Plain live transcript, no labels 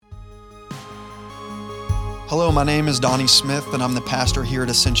Hello, my name is Donnie Smith, and I'm the pastor here at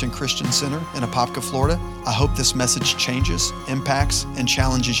Ascension Christian Center in Apopka, Florida. I hope this message changes, impacts, and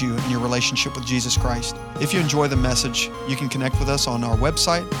challenges you in your relationship with Jesus Christ. If you enjoy the message, you can connect with us on our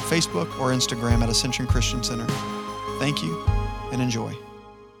website, Facebook, or Instagram at Ascension Christian Center. Thank you, and enjoy.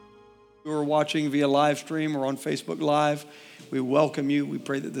 Who are watching via live stream or on Facebook Live, we welcome you. We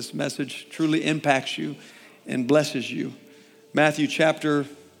pray that this message truly impacts you and blesses you. Matthew chapter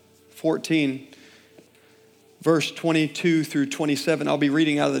 14, verse 22 through 27. I'll be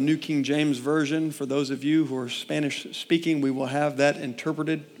reading out of the New King James Version. For those of you who are Spanish speaking, we will have that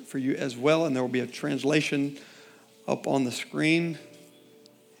interpreted for you as well, and there will be a translation up on the screen.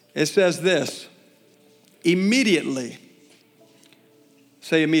 It says this: immediately,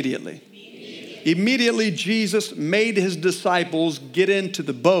 say immediately. Immediately Jesus made his disciples get into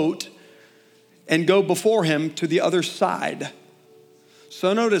the boat and go before him to the other side.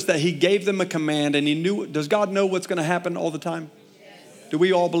 So notice that he gave them a command, and he knew. Does God know what's going to happen all the time? Yes. Do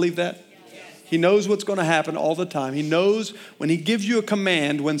we all believe that? Yes. He knows what's going to happen all the time. He knows when he gives you a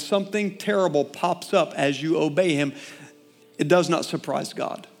command, when something terrible pops up as you obey him, it does not surprise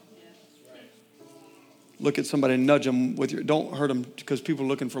God. Look at somebody and nudge them with your, don't hurt them because people are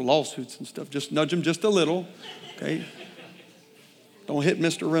looking for lawsuits and stuff. Just nudge them just a little, okay? Don't hit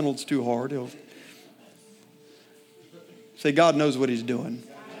Mr. Reynolds too hard. He'll say, God knows what he's doing.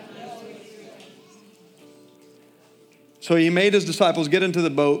 So he made his disciples get into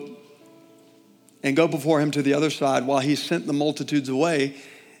the boat and go before him to the other side while he sent the multitudes away.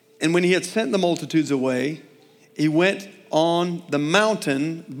 And when he had sent the multitudes away, he went on the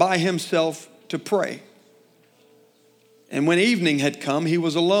mountain by himself to pray. And when evening had come, he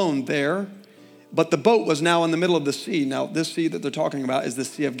was alone there, but the boat was now in the middle of the sea. Now, this sea that they're talking about is the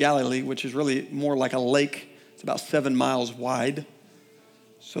Sea of Galilee, which is really more like a lake. It's about 7 miles wide.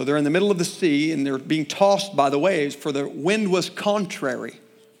 So they're in the middle of the sea, and they're being tossed by the waves, for the wind was contrary.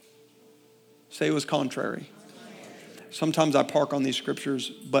 Say it was contrary. Sometimes I park on these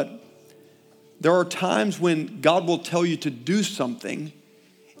scriptures, but there are times when God will tell you to do something,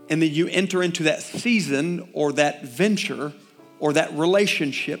 and then you enter into that season or that venture or that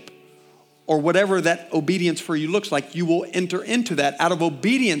relationship or whatever that obedience for you looks like. You will enter into that out of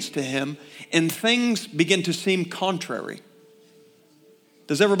obedience to him, and things begin to seem contrary.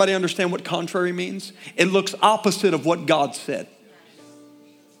 Does everybody understand what contrary means? It looks opposite of what God said.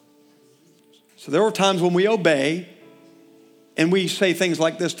 So there are times when we obey and we say things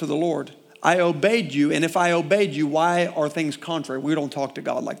like this to the Lord: I obeyed you, and if I obeyed you, why are things contrary? We don't talk to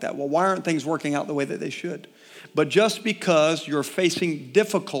God like that. Well, why aren't things working out the way that they should? But just because you're facing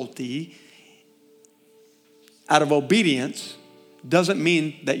difficulty out of obedience doesn't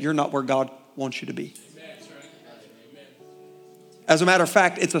mean that you're not where God wants you to be. As a matter of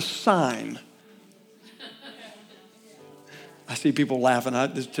fact, it's a sign. I see people laughing.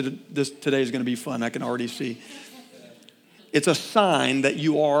 Today is going to be fun. I can already see. It's a sign that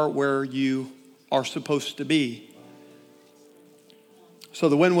you are where you are supposed to be. So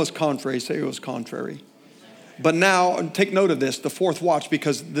the wind was contrary. Say it was contrary. But now, take note of this, the fourth watch,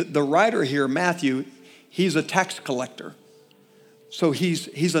 because the writer here, Matthew, he's a tax collector. So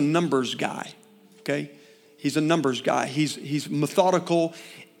he's a numbers guy, okay? He's a numbers guy. He's methodical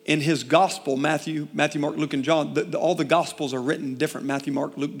in his gospel. Matthew, Mark, Luke, and John. All the gospels are written different. Matthew,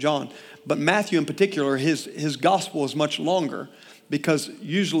 Mark, Luke, John. But Matthew in particular, his gospel is much longer, because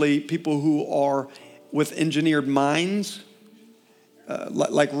usually people who are with engineered minds,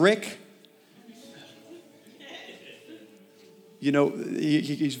 like Rick, you know,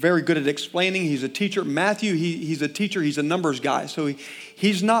 he's very good at explaining. He's a teacher. Matthew, he's a teacher. He's a numbers guy. So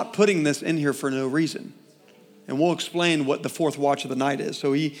he's not putting this in here for no reason. And we'll explain what the fourth watch of the night is.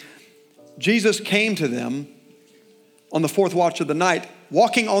 So Jesus came to them on the fourth watch of the night,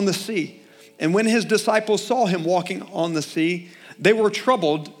 walking on the sea. And when his disciples saw him walking on the sea, they were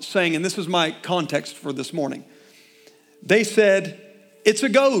troubled, saying, and this is my context for this morning, they said, it's a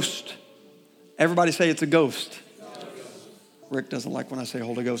ghost. Everybody say it's a ghost. Rick doesn't like when I say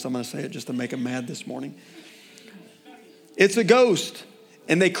Holy Ghost. I'm going to say it just to make him mad this morning. It's a ghost.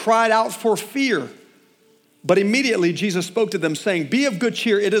 And they cried out for fear. But immediately Jesus spoke to them, saying, be of good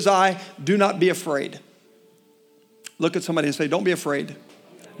cheer, it is I, do not be afraid. Look at somebody and say, don't be afraid.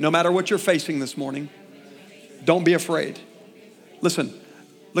 No matter what you're facing this morning, don't be afraid. Listen,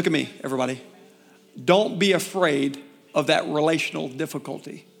 look at me, everybody. Don't be afraid of that relational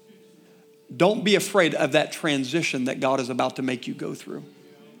difficulty. Don't be afraid of that transition that God is about to make you go through.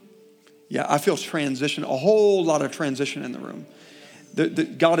 Yeah, I feel transition, a whole lot of transition in the room.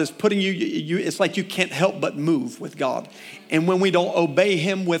 God is putting you, it's like you can't help but move with God. And when we don't obey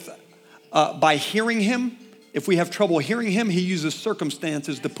him by hearing him If we have trouble hearing him, he uses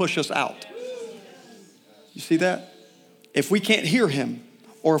circumstances to push us out. You see that? If we can't hear him,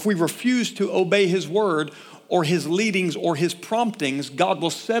 or if we refuse to obey his word or his leadings or his promptings, God will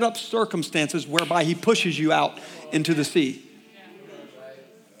set up circumstances whereby he pushes you out into the sea.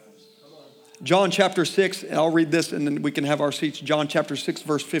 John chapter 6, and I'll read this and then we can have our seats. John chapter 6,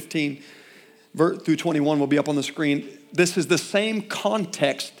 verse 15 through 21 will be up on the screen. This is the same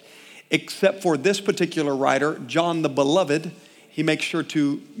context, except for this particular writer, John the Beloved. He makes sure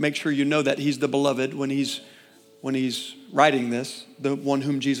you know that he's the beloved when he's writing this, the one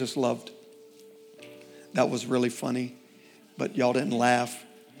whom Jesus loved. That was really funny, but y'all didn't laugh.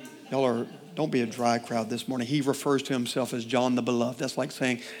 Don't be a dry crowd this morning. He refers to himself as John the Beloved. That's like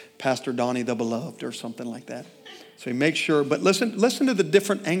saying Pastor Donnie the Beloved or something like that. So he makes sure, but listen to the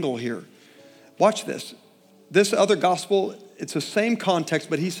different angle here. Watch this. This other gospel, it's the same context,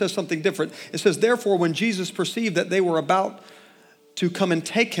 but he says something different. It says, therefore, when Jesus perceived that they were about to come and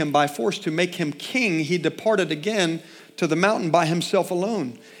take him by force to make him king, he departed again to the mountain by himself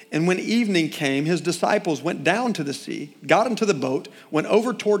alone. And when evening came, his disciples went down to the sea, got into the boat, went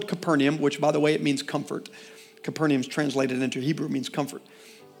over toward Capernaum, which, by the way, it means comfort. Capernaum's translated into Hebrew, means comfort.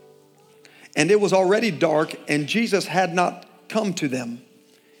 And it was already dark, and Jesus had not come to them.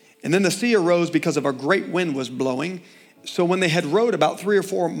 And then the sea arose because of a great wind was blowing. So when they had rowed about 3 or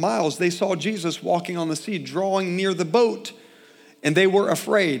 4 miles, they saw Jesus walking on the sea, drawing near the boat, and they were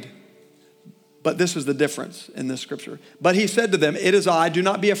afraid. But this is the difference in this scripture. But he said to them, it is I, do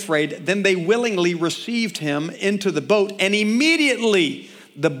not be afraid. Then they willingly received him into the boat, and immediately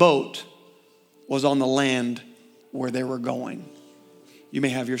the boat was on the land where they were going. You may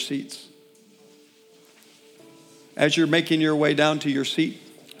have your seats. As you're making your way down to your seat,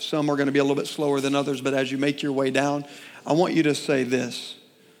 some are going to be a little bit slower than others, but as you make your way down, I want you to say this.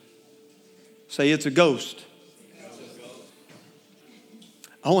 Say, it's a ghost.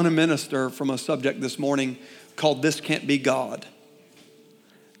 I want to minister from a subject this morning called This Can't Be God.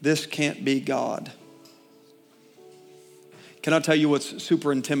 This can't be God. Can I tell you what's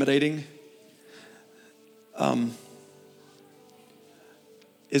super intimidating?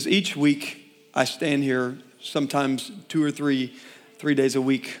 Is each week I stand here, sometimes 2 or 3 days a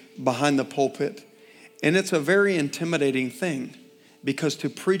week behind the pulpit. And it's a very intimidating thing because to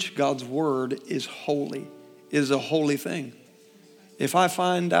preach God's word is holy, is a holy thing. If I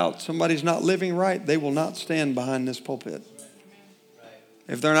find out somebody's not living right, they will not stand behind this pulpit.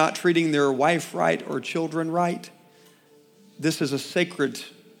 If they're not treating their wife right or children right, this is a sacred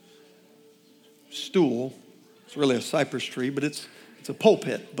stool. It's really a cypress tree, but it's a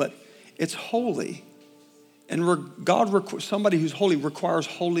pulpit, but it's holy. And somebody who's holy requires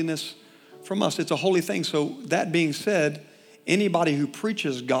holiness from us. It's a holy thing. So that being said, anybody who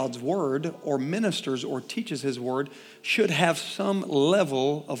preaches God's word or ministers or teaches his word should have some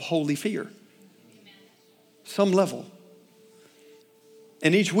level of holy fear. Some level.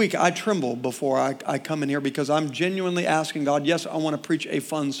 And each week I tremble before I come in here because I'm genuinely asking God, yes, I want to preach a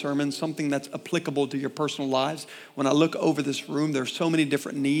fun sermon, something that's applicable to your personal lives. When I look over this room, there's so many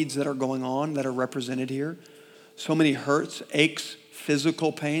different needs that are going on that are represented here. So many hurts, aches,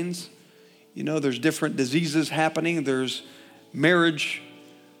 physical pains. You know, there's different diseases happening. There's marriage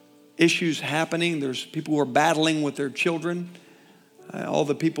issues happening. There's people who are battling with their children. All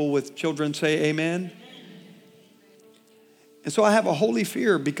the people with children say amen. And so I have a holy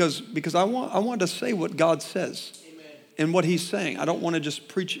fear because I want to say what God says and what he's saying. I don't want to just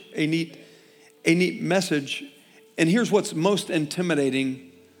preach a neat message. And here's what's most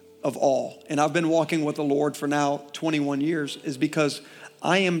intimidating of all. And I've been walking with the Lord for now 21 years is because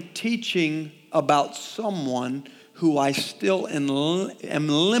I am teaching about someone who I still am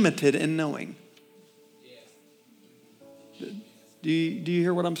limited in knowing. Do you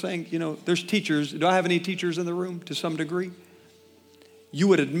hear what I'm saying? You know, there's teachers. Do I have any teachers in the room to some degree? You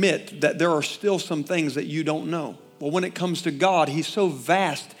would admit that there are still some things that you don't know. Well, when it comes to God, he's so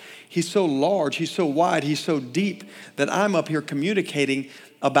vast, he's so large, he's so wide, he's so deep that I'm up here communicating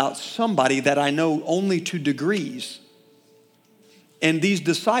about somebody that I know only to degrees. And these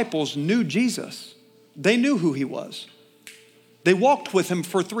disciples knew Jesus. They knew who he was. They walked with him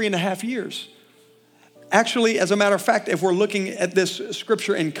for 3.5 years. Actually, as a matter of fact, if we're looking at this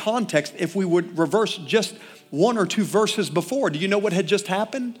scripture in context, if we would reverse just 1 or 2 verses before, do you know what had just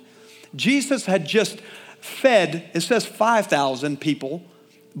happened? Jesus had just fed, it says 5,000 people,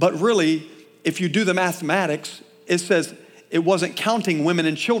 but really, if you do the mathematics, it says it wasn't counting women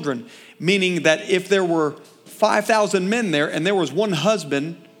and children, meaning that if there were 5,000 men there and there was one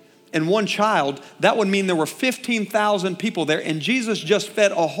husband and one child, that would mean there were 15,000 people there. And Jesus just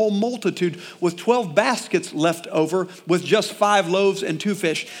fed a whole multitude with 12 baskets left over with just 5 loaves and 2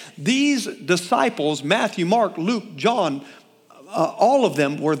 fish. These disciples, Matthew, Mark, Luke, John, all of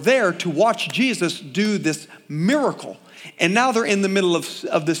them were there to watch Jesus do this miracle. And now they're in the middle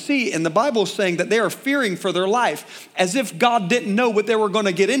of the sea. And the Bible is saying that they are fearing for their life, as if God didn't know what they were going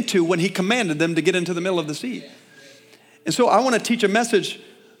to get into when he commanded them to get into the middle of the sea. And so I want to teach a message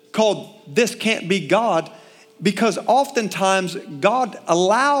called This Can't Be God, because oftentimes God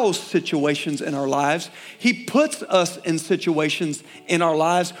allows situations in our lives. He puts us in situations in our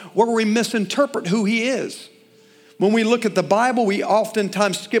lives where we misinterpret who he is. When we look at the Bible, we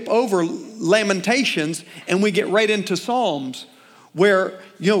oftentimes skip over Lamentations and we get right into Psalms where,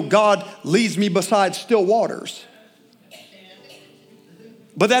 God leads me beside still waters.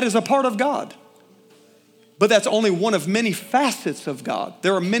 But that is a part of God. But that's only one of many facets of God.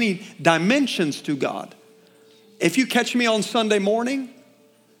 There are many dimensions to God. If you catch me on Sunday morning,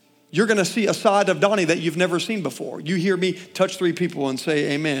 you're going to see a side of Donnie that you've never seen before. You hear me touch 3 people and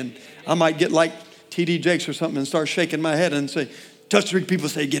say amen. I might get like T.D. Jakes or something and start shaking my head and say, touch 3 people,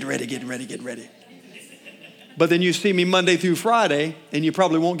 say, get ready, get ready, get ready. But then you see me Monday through Friday and you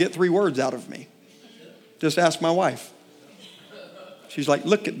probably won't get 3 words out of me. Just ask my wife. She's like,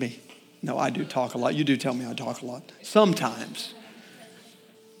 look at me. No, I do talk a lot. You do tell me I talk a lot. Sometimes.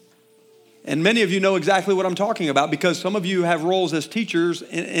 And many of you know exactly what I'm talking about, because some of you have roles as teachers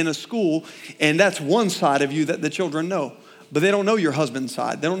in a school, and that's one side of you that the children know. But they don't know your husband's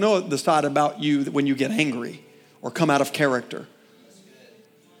side. They don't know the side about you when you get angry or come out of character.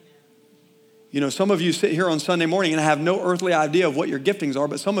 Some of you sit here on Sunday morning and have no earthly idea of what your giftings are,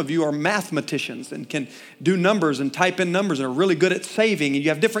 but some of you are mathematicians and can do numbers and type in numbers and are really good at saving, and you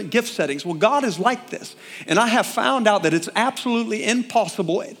have different gift settings. Well, God is like this. And I have found out that it's absolutely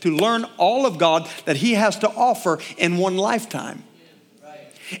impossible to learn all of God that he has to offer in one lifetime.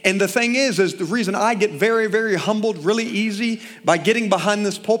 And the thing is the reason I get very, very humbled really easy by getting behind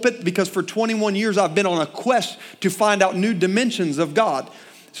this pulpit, because for 21 years I've been on a quest to find out new dimensions of God.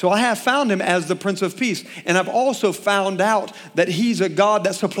 So I have found him as the Prince of Peace. And I've also found out that he's a God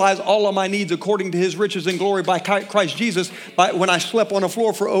that supplies all of my needs according to his riches and glory by Christ Jesus. When I slept on a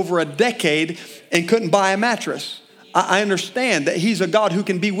floor for over a decade and couldn't buy a mattress, I understand that he's a God who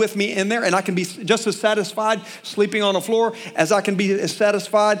can be with me in there, and I can be just as satisfied sleeping on a floor as I can be as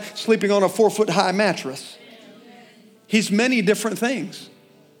satisfied sleeping on a 4-foot-high mattress. He's many different things.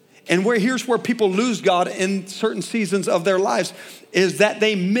 And here's where people lose God in certain seasons of their lives, is that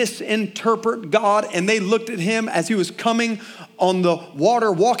they misinterpret God, and they looked at him as he was coming on the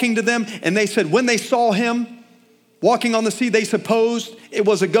water, walking to them, and they said when they saw him walking on the sea, they supposed it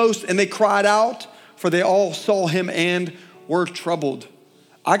was a ghost, and they cried out, for they all saw him and were troubled.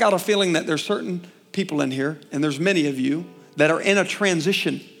 I got a feeling that there's certain people in here, and there's many of you, that are in a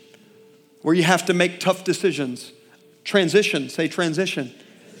transition where you have to make tough decisions. Transition, say transition.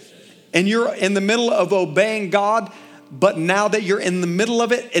 And you're in the middle of obeying God, but now that you're in the middle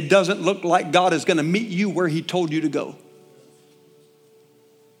of it, it doesn't look like God is going to meet you where he told you to go.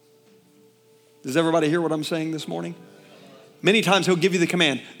 Does everybody hear what I'm saying this morning? Many times he'll give you the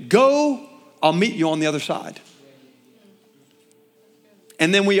command, go, I'll meet you on the other side.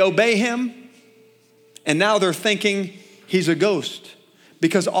 And then we obey him, and now they're thinking he's a ghost,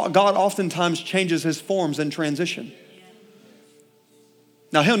 because God oftentimes changes his forms in transition.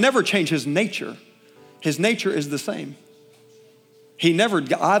 Now, he'll never change his nature. His nature is the same.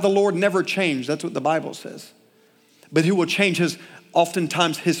 I, the Lord, never change. That's what the Bible says. But he will change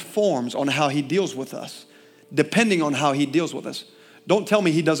oftentimes his forms on how he deals with us, depending on how he deals with us. Don't tell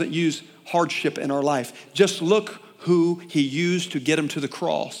me he doesn't use hardship in our life. Just look who he used to get him to the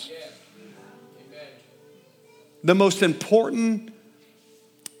cross. The most important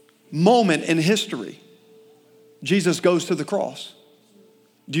moment in history, Jesus goes to the cross.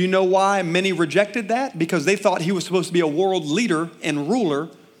 Do you know why many rejected that? Because they thought he was supposed to be a world leader and ruler.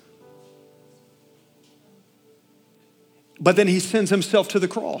 But then he sends himself to the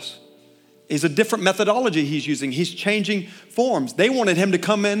cross. It's a different methodology he's using. He's changing forms. They wanted him to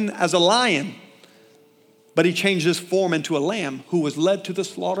come in as a lion, but he changed his form into a lamb who was led to the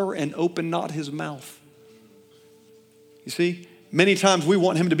slaughter and opened not his mouth. You see, many times we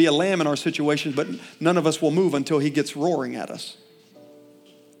want him to be a lamb in our situations, but none of us will move until he gets roaring at us.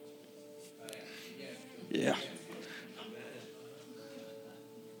 Yeah.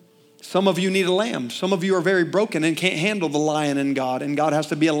 Some of you need a lamb. Some of you are very broken and can't handle the lion in God, and God has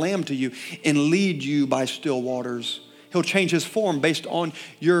to be a lamb to you and lead you by still waters. He'll change his form based on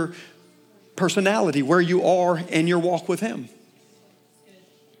your personality, where you are in your walk with him.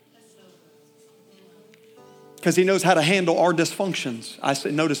 because he knows how to handle our dysfunctions.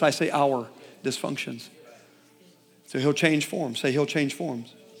 Notice I say our dysfunctions. So he'll change forms. Say he'll change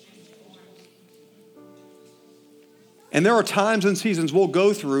forms. And there are times and seasons we'll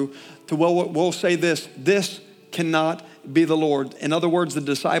go through to we'll say this cannot be the Lord. In other words, the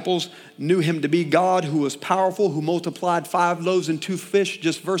disciples knew him to be God who was powerful, who multiplied 5 loaves and 2 fish.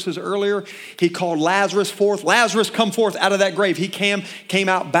 Just verses earlier, he called Lazarus forth. Lazarus, come forth out of that grave. He came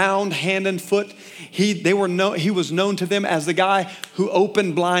out bound hand and foot. He was known to them as the guy who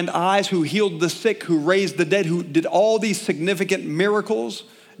opened blind eyes, who healed the sick, who raised the dead, who did all these significant miracles.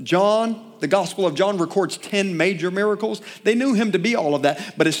 John, the Gospel of John, records 10 major miracles. They knew him to be all of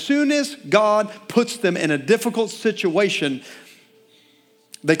that. But as soon as God puts them in a difficult situation,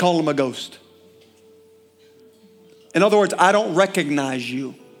 they call him a ghost. In other words, I don't recognize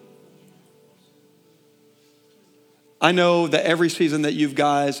you. I know that every season that you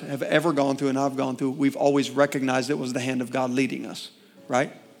guys have ever gone through and I've gone through, we've always recognized it was the hand of God leading us,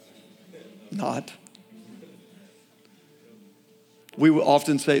 right? Not. We will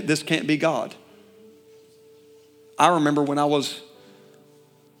often say, this can't be God. I remember when I was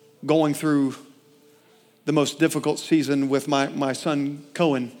going through the most difficult season with my son,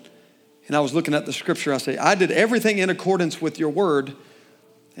 Cohen, and I was looking at the scripture, I say, I did everything in accordance with your word,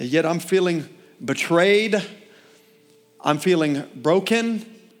 and yet I'm feeling betrayed. I'm feeling broken.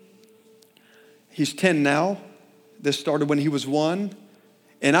 He's 10 now. This started when he was 1.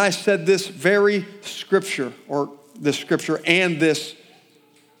 And I said this very scripture, or this scripture and this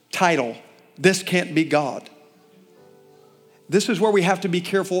title, this can't be God. This is where we have to be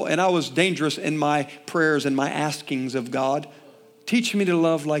careful, and I was dangerous in my prayers and my askings of God. Teach me to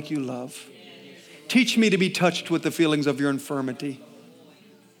love like you love. Teach me to be touched with the feelings of your infirmity.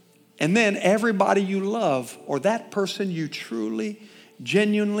 And then everybody you love, or that person you truly,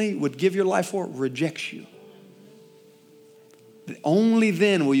 genuinely would give your life for, rejects you. Only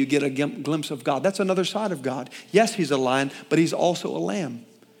then will you get a glimpse of God. That's another side of God. Yes, he's a lion, but he's also a lamb.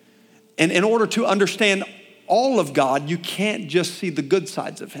 And in order to understand all of God, you can't just see the good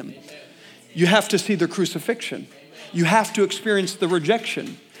sides of him. You have to see the crucifixion. You have to experience the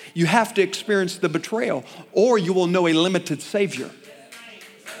rejection. You have to experience the betrayal, or you will know a limited Savior.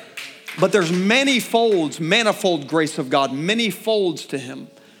 But there's many folds, manifold grace of God, many folds to him.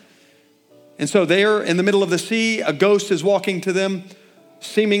 And so there in the middle of the sea, a ghost is walking to them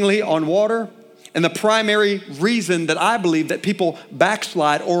seemingly on water. And the primary reason that I believe that people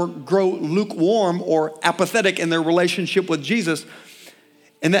backslide or grow lukewarm or apathetic in their relationship with Jesus,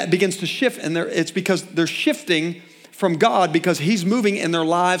 and that begins to shift, and it's because they're shifting from God because he's moving in their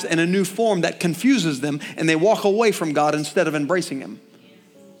lives in a new form that confuses them, and they walk away from God instead of embracing him.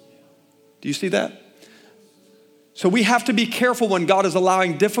 Do you see that? So we have to be careful when God is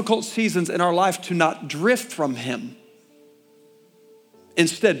allowing difficult seasons in our life to not drift from him.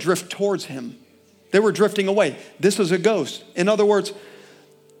 Instead, drift towards him. They were drifting away. This is a ghost. In other words,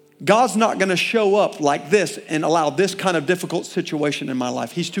 God's not going to show up like this and allow this kind of difficult situation in my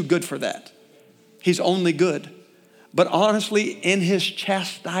life. He's too good for that. He's only good. But honestly, in his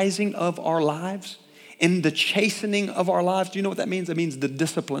chastising of our lives, in the chastening of our lives, do you know what that means? It means the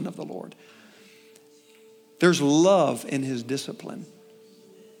discipline of the Lord. There's love in his discipline.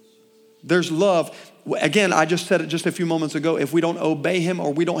 There's love. Again, I just said it just a few moments ago. If we don't obey him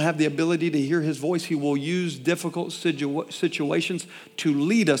or we don't have the ability to hear his voice, he will use difficult situations to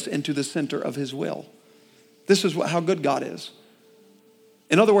lead us into the center of his will. This is how good God is.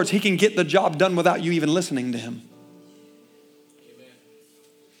 In other words, he can get the job done without you even listening to him.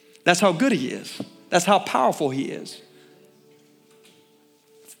 That's how good he is. That's how powerful he is.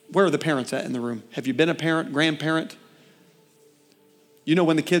 Where are the parents at in the room? Have you been a parent, grandparent? You know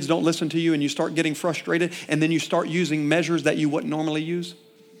when the kids don't listen to you and you start getting frustrated and then you start using measures that you wouldn't normally use?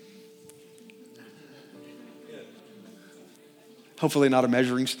 Hopefully not a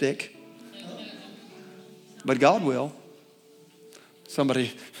measuring stick. But God will.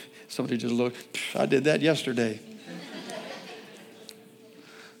 Somebody just looked, I did that yesterday.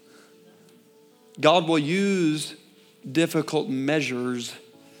 God will use difficult measures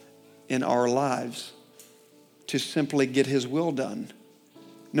in our lives to simply get his will done,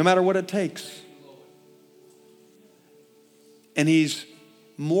 no matter what it takes. And he's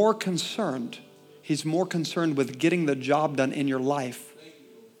more concerned with getting the job done in your life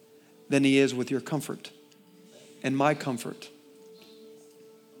than he is with your comfort and my comfort.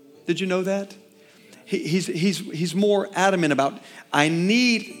 Did you know that? He's more adamant about, I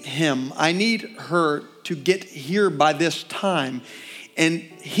need him, I need her to get here by this time. and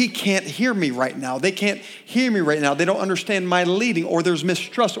he can't hear me right now. They can't hear me right now. They don't understand my leading, or there's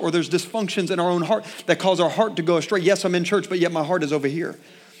mistrust, or there's dysfunctions in our own heart that cause our heart to go astray. Yes, I'm in church, but yet my heart is over here.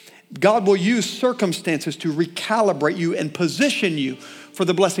 God will use circumstances to recalibrate you and position you for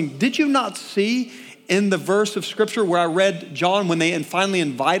the blessing. Did you not see in the verse of scripture where I read John, when they finally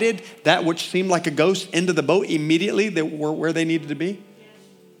invited that which seemed like a ghost into the boat, immediately they were where they needed to be?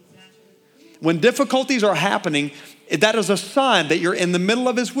 When difficulties are happening, that is a sign that you're in the middle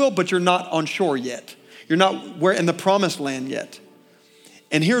of his will, but you're not on shore yet. You're not in the promised land yet.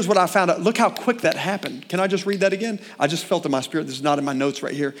 And here's what I found out. Look how quick that happened. Can I just read that again? I just felt in my spirit. This is not in my notes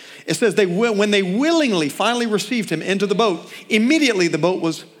right here. It says, when they willingly finally received him into the boat, immediately the boat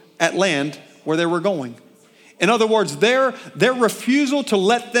was at land where they were going. In other words, their refusal to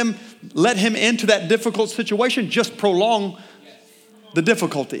let him into that difficult situation just prolonged the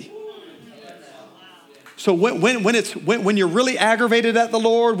difficulty. So when you're really aggravated at the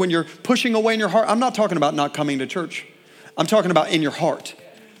Lord, when you're pushing away in your heart, I'm not talking about not coming to church. I'm talking about in your heart.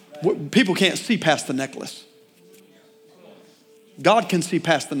 People can't see past the necklace. God can see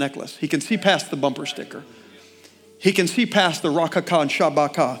past the necklace. He can see past the bumper sticker. He can see past the rakaka and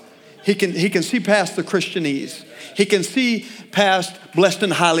shabaka. He can see past the Christianese. He can see past blessed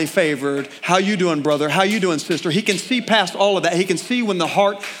and highly favored. How you doing, brother? How you doing, sister? He can see past all of that. He can see when the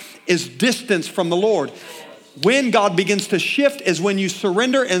heart is distanced from the Lord. When God begins to shift is when you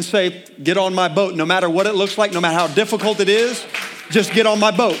surrender and say, get on my boat. No matter what it looks like, no matter how difficult it is, just get on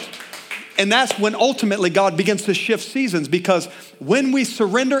my boat. And that's when ultimately God begins to shift seasons, because when we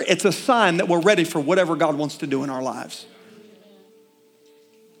surrender, it's a sign that we're ready for whatever God wants to do in our lives.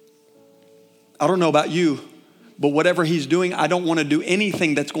 I don't know about you, but whatever he's doing, I don't want to do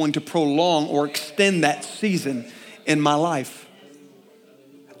anything that's going to prolong or extend that season in my life.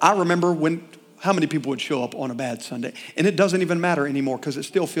 I remember how many people would show up on a bad Sunday, and it doesn't even matter anymore because it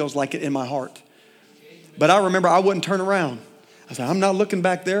still feels like it in my heart. But I remember I wouldn't turn around. I said, I'm not looking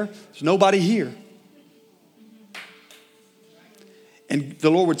back there. There's nobody here. And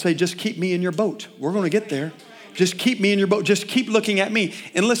the Lord would say, just keep me in your boat. We're going to get there. Just keep me in your boat. Just keep looking at me.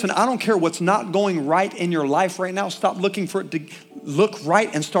 And listen, I don't care what's not going right in your life right now. Stop looking for it to look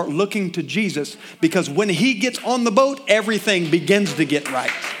right and start looking to Jesus. Because when he gets on the boat, everything begins to get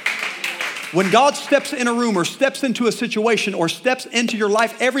right. When God steps in a room or steps into a situation or steps into your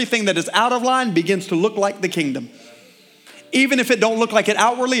life, everything that is out of line begins to look like the kingdom. Even if it don't look like it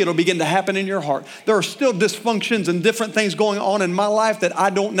outwardly, it'll begin to happen in your heart. There are still dysfunctions and different things going on in my life that I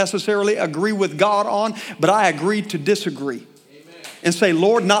don't necessarily agree with God on, but I agree to disagree. Amen. And say,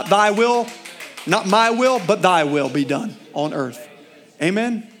 Lord, not thy will, not my will, but thy will be done on earth.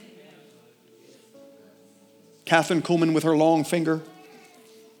 Amen. Catherine Kuhlman with her long finger.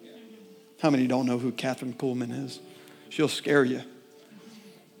 How many don't know who Catherine Kuhlman is? She'll scare you.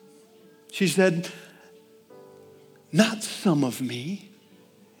 She said, not some of me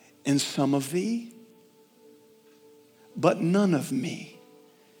and some of thee, but none of me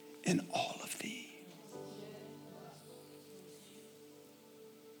and all of thee.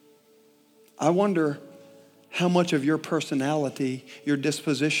 I wonder how much of your personality, your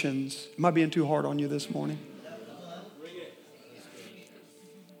dispositions, am I being too hard on you this morning?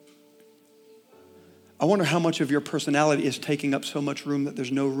 I wonder how much of your personality is taking up so much room that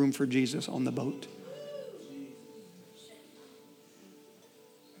there's no room for Jesus on the boat.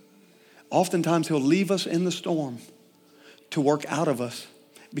 Oftentimes he'll leave us in the storm to work out of us.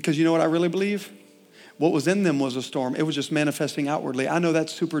 Because you know what I really believe? What was in them was a storm. It was just manifesting outwardly. I know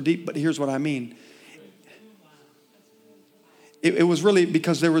that's super deep, but here's what I mean. It was really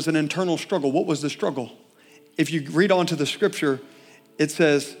because there was an internal struggle. What was the struggle? If you read on to the scripture, it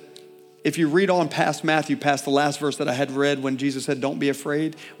says, if you read on past Matthew, past the last verse that I had read when Jesus said, don't be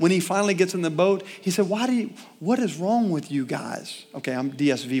afraid. When he finally gets in the boat, he said, what is wrong with you guys? Okay, I'm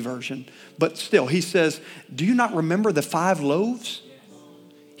DSV version. But still, he says, do you not remember the 5 loaves?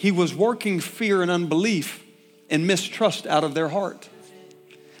 He was working fear and unbelief and mistrust out of their heart.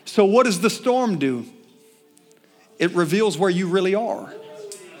 So what does the storm do? It reveals where you really are.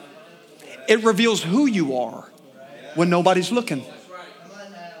 It reveals who you are when nobody's looking.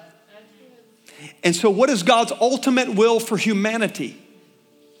 And so what is God's ultimate will for humanity?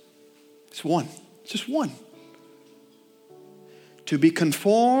 It's one. It's just one. To be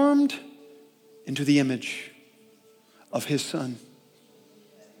conformed into the image of his son.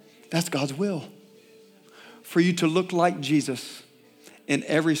 That's God's will. For you to look like Jesus in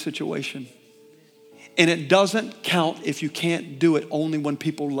every situation. And it doesn't count if you can't do it only when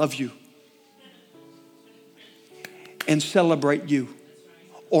people love you and celebrate you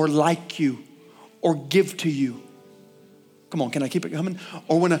or like you or give to you. Come on, can I keep it coming?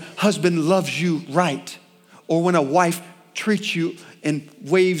 Or when a husband loves you right. Or when a wife treats you and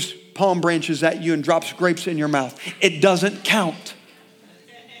waves palm branches at you and drops grapes in your mouth. It doesn't count.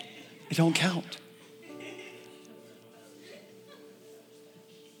 It don't count.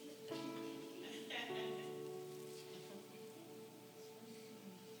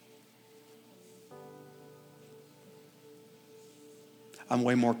 I'm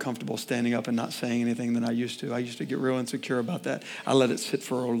way more comfortable standing up and not saying anything than I used to. I used to get real insecure about that. I let it sit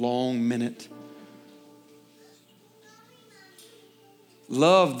for a long minute.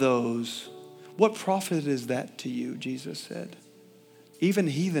 Love those. What profit is that to you, Jesus said? Even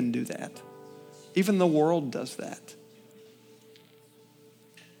heathen do that. Even the world does that.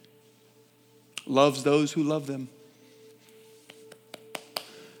 Loves those who love them.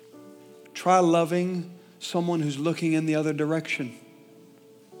 Try loving someone who's looking in the other direction.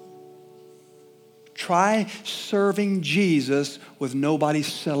 Try serving Jesus with nobody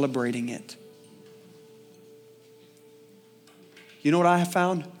celebrating it. You know what I have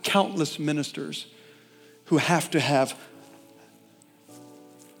found? Countless ministers who have to have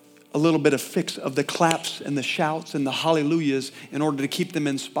a little bit of fix of the claps and the shouts and the hallelujahs in order to keep them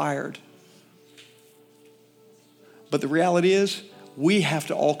inspired. But the reality is, we have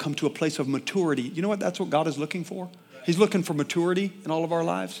to all come to a place of maturity. You know what? That's what God is looking for. He's looking for maturity in all of our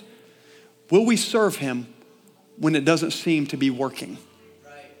lives. Will we serve him when it doesn't seem to be working?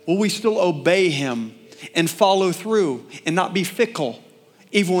 Will we still obey him and follow through and not be fickle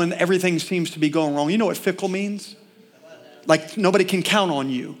even when everything seems to be going wrong? You know what fickle means? Like nobody can count on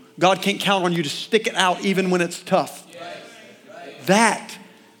you. God can't count on you to stick it out even when it's tough. That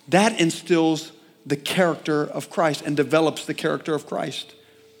instills the character of Christ and develops the character of Christ.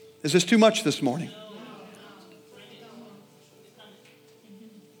 Is this too much this morning?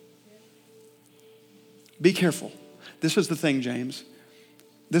 Be careful. This is the thing, James.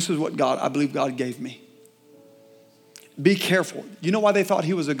 This is what I believe God gave me. Be careful. You know why they thought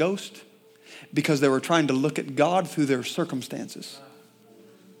he was a ghost? Because they were trying to look at God through their circumstances.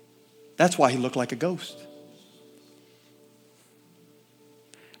 That's why he looked like a ghost.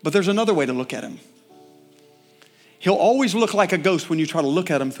 But there's another way to look at him. He'll always look like a ghost when you try to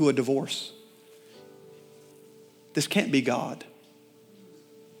look at him through a divorce. This can't be God.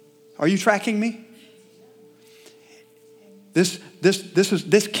 Are you tracking me? This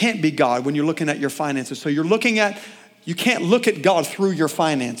can't be God when you're looking at your finances. So you can't look at God through your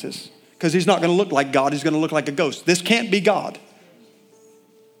finances because he's not going to look like God. He's going to look like a ghost. This can't be God.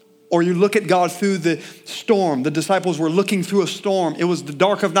 Or you look at God through the storm. The disciples were looking through a storm. It was the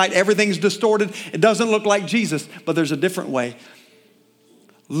dark of night. Everything's distorted. It doesn't look like Jesus, but there's a different way.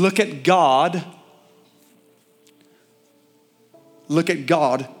 Look at God. Look at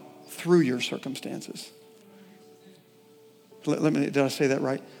God through your circumstances. Did I say that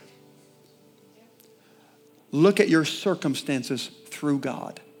right? Look at your circumstances through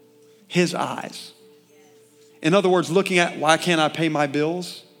God, his eyes. In other words, looking at why can't I pay my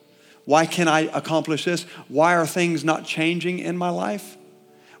bills? Why can't I accomplish this? Why are things not changing in my life?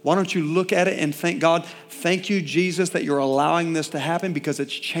 Why don't you look at it and thank God, thank you, Jesus, that you're allowing this to happen because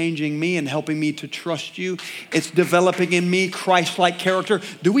it's changing me and helping me to trust you. It's developing in me Christ-like character.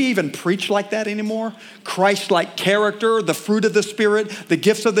 Do we even preach like that anymore? Christ-like character, the fruit of the Spirit, the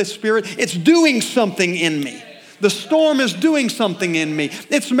gifts of the Spirit. It's doing something in me. The storm is doing something in me.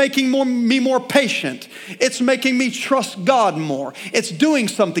 It's making me more patient. It's making me trust God more. It's doing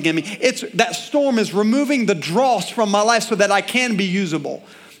something in me. That storm is removing the dross from my life so that I can be usable.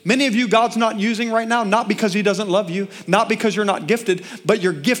 Many of you, God's not using right now, not because he doesn't love you, not because you're not gifted, but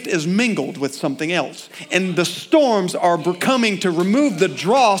your gift is mingled with something else. And the storms are coming to remove the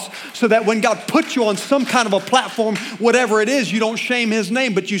dross so that when God puts you on some kind of a platform, whatever it is, you don't shame his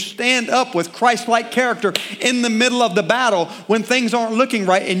name, but you stand up with Christ-like character in the middle of the battle when things aren't looking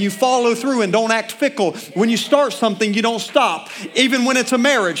right and you follow through and don't act fickle. When you start something, you don't stop. Even when it's a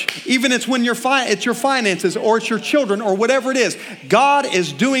marriage, even it's when it's your finances or it's your children or whatever it is. God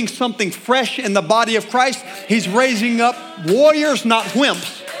is doing something fresh in the body of Christ. He's raising up warriors, not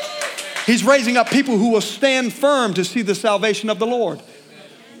wimps. He's raising up people who will stand firm to see the salvation of the Lord.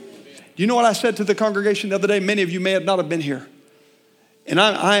 Do you know what I said to the congregation the other day? Many of you may not have been here. And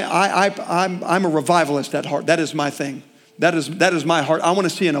I'm a revivalist at heart. That is my thing. That is my heart. I want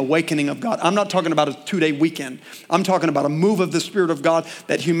to see an awakening of God. I'm not talking about a 2-day weekend. I'm talking about a move of the Spirit of God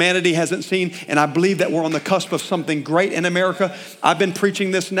that humanity hasn't seen. And I believe that we're on the cusp of something great in America. I've been preaching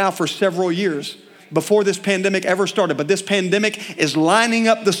this now for several years before this pandemic ever started. But this pandemic is lining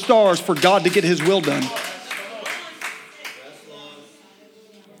up the stars for God to get his will done.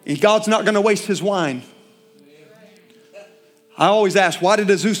 And God's not going to waste his wine. I always ask, why did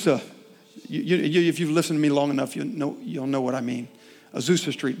Azusa, if you've listened to me long enough, you'll know what I mean.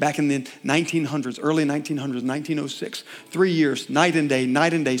 Azusa Street, back in the 1900s, early 1900s, 1906, 3 years, night and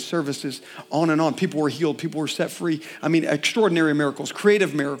day services, on and on. People were healed, people were set free. I mean, extraordinary miracles,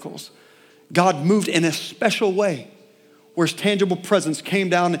 creative miracles. God moved in a special way where his tangible presence came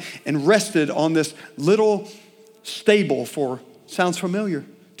down and rested on this little stable sounds familiar,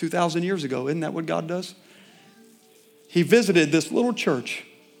 2,000 years ago. Isn't that what God does? He visited this little church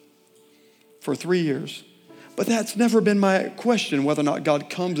for 3 years. But that's never been my question, whether or not God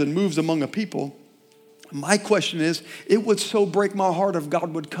comes and moves among a people. My question is, it would so break my heart if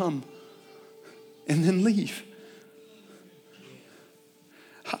God would come and then leave.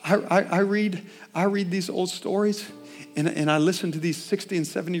 I read these old stories and I listen to these 60 and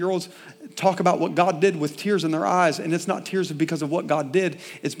 70-year-olds talk about what God did with tears in their eyes. And it's not tears because of what God did.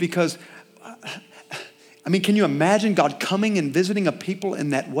 It's because, I mean, can you imagine God coming and visiting a people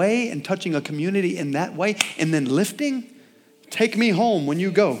in that way and touching a community in that way and then lifting? Take me home when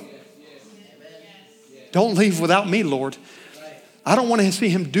you go. Don't leave without me, Lord. I don't want to see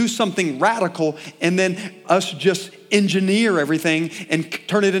him do something radical and then us just engineer everything and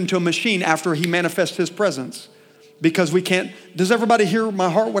turn it into a machine after he manifests his presence. Because we can't. Does everybody hear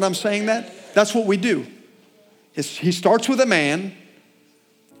my heart when I'm saying that? That's what we do. He starts with a man.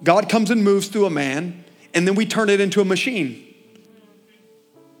 God comes and moves through a man. And then we turn it into a machine.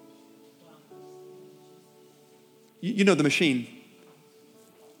 You know the machine.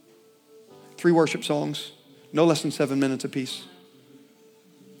 3 worship songs, no less than 7 minutes apiece.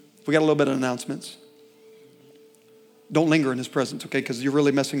 We got a little bit of announcements. Don't linger in his presence, okay? Because you're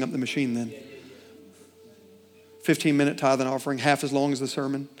really messing up the machine then. 15-minute tithe and offering, half as long as the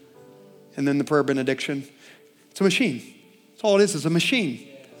sermon. And then the prayer benediction. It's a machine. That's all it is a machine.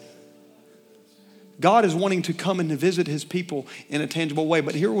 God is wanting to come and to visit his people in a tangible way.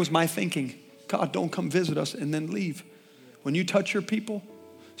 But here was my thinking. God, don't come visit us and then leave. When you touch your people,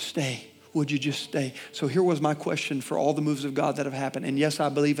 stay. Would you just stay? So here was my question for all the moves of God that have happened. And yes, I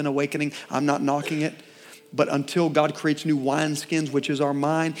believe in awakening. I'm not knocking it. But until God creates new wineskins, which is our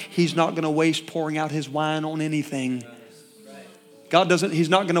mind, he's not going to waste pouring out his wine on anything. He's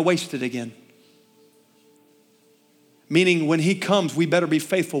not going to waste it again. Meaning when he comes, we better be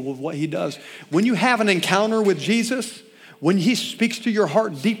faithful with what he does. When you have an encounter with Jesus, when he speaks to your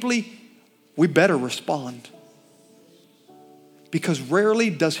heart deeply, we better respond. Because rarely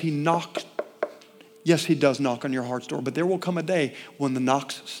does he knock. Yes, he does knock on your heart's door, but there will come a day when the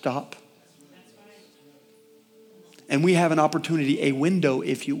knocks stop. And we have an opportunity, a window,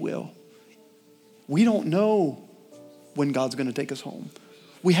 if you will. We don't know when God's going to take us home.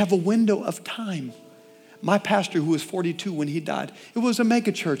 We have a window of time. My pastor, who was 42 when he died, it was a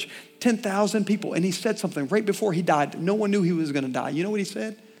mega church, 10,000 people. And he said something right before he died. No one knew he was going to die. You know what he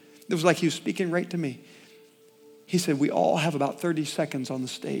said? It was like he was speaking right to me. He said, we all have about 30 seconds on the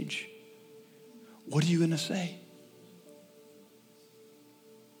stage. What are you going to say?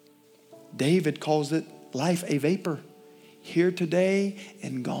 David calls it life a vapor. Here today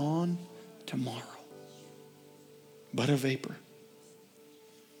and gone tomorrow. But a vapor.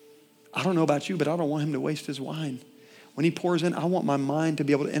 I don't know about you, but I don't want him to waste his wine. When he pours in, I want my mind to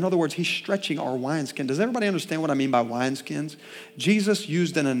be able to, in other words, he's stretching our wineskin. Does everybody understand what I mean by wineskins? Jesus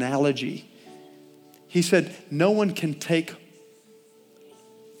used an analogy. He said, no one can take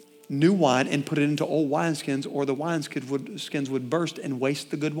new wine and put it into old wineskins, or the wineskins would burst and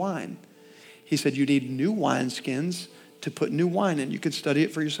waste the good wine. He said, you need new wineskins to put new wine in. You can study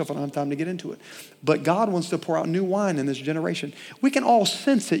it for yourself. I don't have time to get into it. But God wants to pour out new wine in this generation. We can all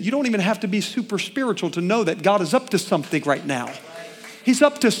sense it. You don't even have to be super spiritual to know that God is up to something right now. He's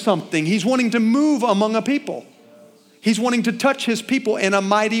up to something. He's wanting to move among a people. He's wanting to touch his people in a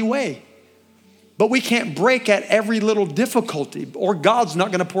mighty way. But we can't break at every little difficulty, or God's not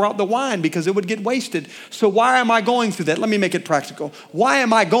going to pour out the wine because it would get wasted. So why am I going through that? Let me make it practical. Why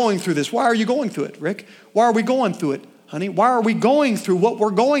am I going through this? Why are you going through it, Rick? Why are we going through it, honey? Why are we going through what we're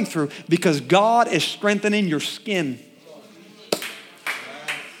going through? Because God is strengthening your skin.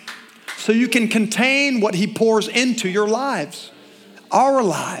 So you can contain what he pours into your lives, our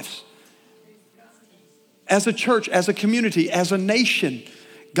lives. As a church, as a community, as a nation,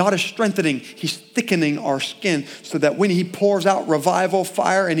 God is strengthening, he's thickening our skin so that when he pours out revival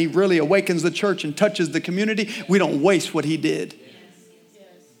fire and he really awakens the church and touches the community, we don't waste what he did.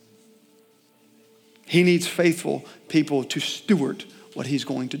 He needs faithful people to steward what he's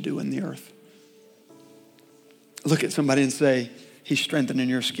going to do in the earth. Look at somebody and say, he's strengthening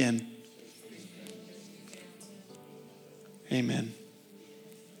your skin. Amen.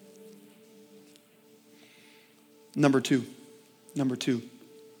 Number 2. Number two.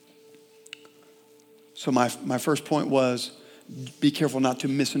 So my first point was, be careful not to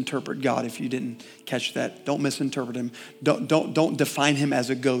misinterpret God. If you didn't catch that, don't misinterpret him. Don't define him as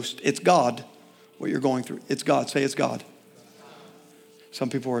a ghost. It's God, what you're going through. It's God. Say it's God. Some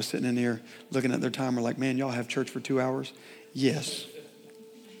people are sitting in here looking at their timer like, man, y'all have church for 2 hours? Yes.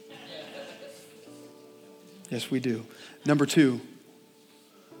 Yes, we do. Number two.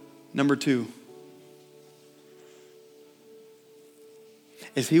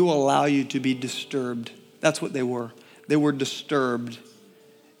 Is he will allow you to be disturbed. That's what they were. They were disturbed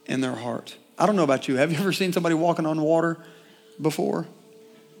in their heart. I don't know about you. Have you ever seen somebody walking on water before?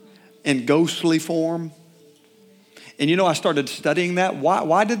 In ghostly form? And you know, I started studying that.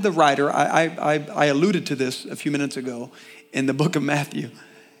 Why did the writer, I alluded to this a few minutes ago in the book of Matthew,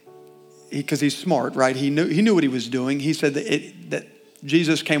 because he's smart, right? He knew what he was doing. He said that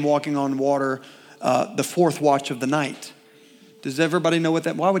Jesus came walking on water the fourth watch of the night. Does everybody know what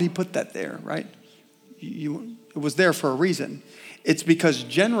that, why would he put that there, right? It was there for a reason. It's because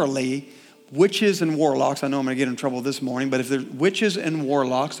generally, witches and warlocks, I know I'm going to get in trouble this morning, but if there's witches and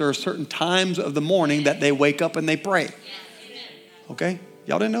warlocks, there are certain times of the morning that they wake up and they pray. Okay?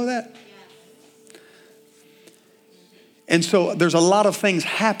 Y'all didn't know that? And so there's a lot of things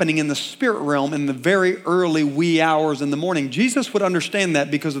happening in the spirit realm in the very early wee hours in the morning. Jesus would understand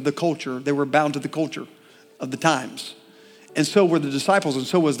that because of the culture. They were bound to the culture of the times. And so were the disciples, and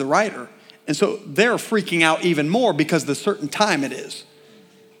so was the writer. And so they're freaking out even more because of the certain time it is.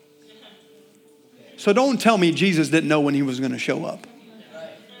 So don't tell me Jesus didn't know when he was going to show up.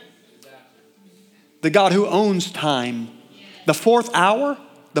 The God who owns time. The fourth hour,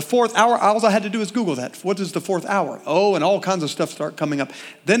 all I had to do is Google that. What is the fourth hour? Oh, and all kinds of stuff start coming up.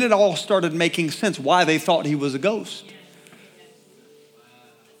 Then it all started making sense why they thought he was a ghost.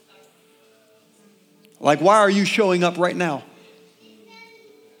 Like, why are you showing up right now?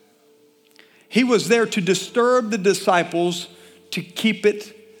 He was there to disturb the disciples, to keep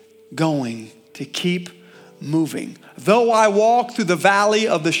it going, to keep moving. Though I walk through the valley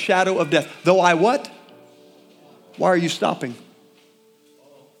of the shadow of death. Though I what? Why are you stopping?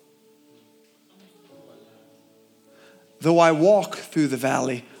 Though I walk through the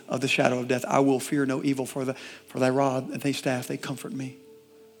valley of the shadow of death, I will fear no evil, for thy rod and thy staff, they comfort me.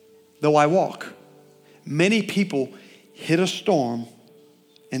 Though I walk. Many people hit a storm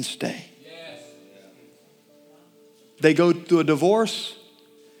and stay. They go through a divorce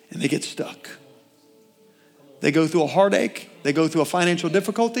and they get stuck. They go through a heartache, they go through a financial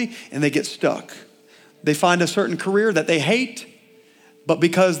difficulty, and they get stuck. They find a certain career that they hate, but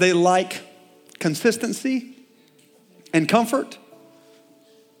because they like consistency and comfort,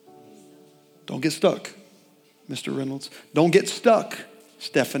 don't get stuck, Mr. Reynolds. Don't get stuck,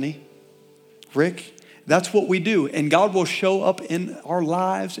 Stephanie, Rick. That's what we do. And God will show up in our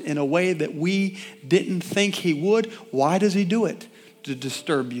lives in a way that we didn't think he would. Why does he do it? To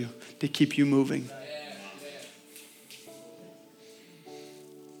disturb you, to keep you moving.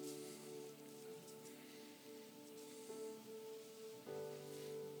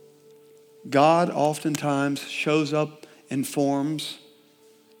 God oftentimes shows up in forms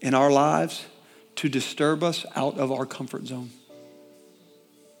in our lives to disturb us out of our comfort zone.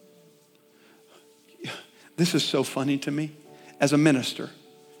 This is so funny to me as a minister,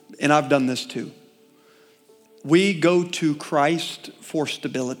 and I've done this too. We go to Christ for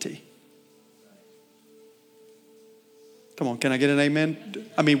stability. Come on, can I get an amen?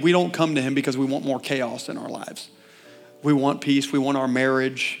 I mean, we don't come to him because we want more chaos in our lives. We want peace. We want our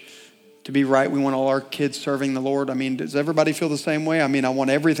marriage to be right. We want all our kids serving the Lord. I mean, does everybody feel the same way? I mean, I want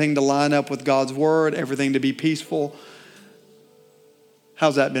everything to line up with God's word, everything to be peaceful.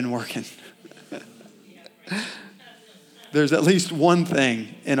 How's that been working? There's at least one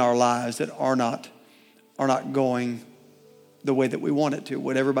thing in our lives that are not going the way that we want it to.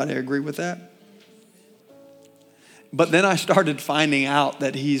 Would everybody agree with that? But then I started finding out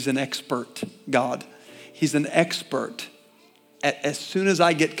that he's an expert, God. He's an expert. As soon as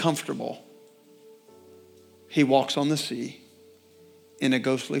I get comfortable, he walks on the sea in a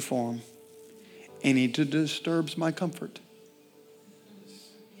ghostly form, and he disturbs my comfort.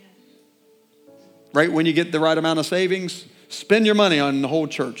 Right when you get the right amount of savings, spend your money on the whole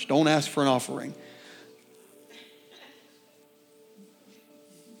church. Don't ask for an offering.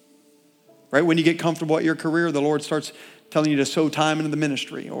 Right when you get comfortable at your career, the Lord starts telling you to sow time into the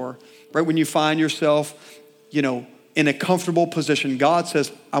ministry. Or right when you find yourself, in a comfortable position, God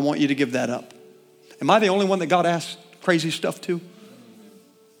says, I want you to give that up. Am I the only one that God asks crazy stuff to?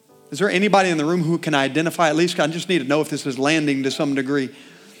 Is there anybody in the room who can identify, at least I just need to know if this is landing to some degree,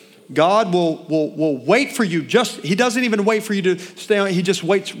 God will wait for you. He doesn't even wait for you to stay on. He just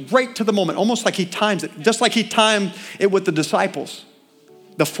waits right to the moment, almost like he times it, just like he timed it with the disciples.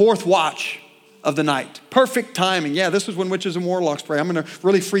 The fourth watch of the night. Perfect timing. Yeah, this is when witches and warlocks pray. I'm going to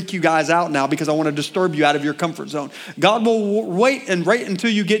really freak you guys out now because I want to disturb you out of your comfort zone. God will wait until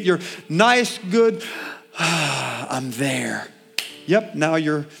you get your nice, good, I'm there. Yep, now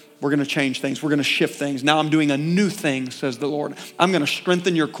we're going to change things. We're going to shift things. Now I'm doing a new thing, says the Lord. I'm going to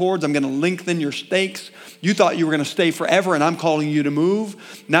strengthen your cords. I'm going to lengthen your stakes. You thought you were going to stay forever, and I'm calling you to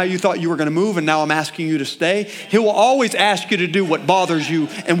move. Now you thought you were going to move, and now I'm asking you to stay. He will always ask you to do what bothers you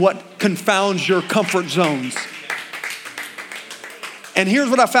and what confounds your comfort zones. And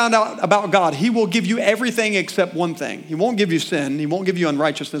here's what I found out about God. He will give you everything except one thing. He won't give you sin. He won't give you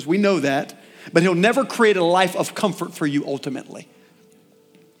unrighteousness. We know that. But he'll never create a life of comfort for you ultimately.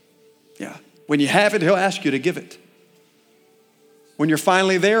 Yeah. When you have it, he'll ask you to give it. When you're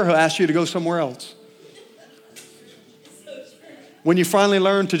finally there, he'll ask you to go somewhere else. When you finally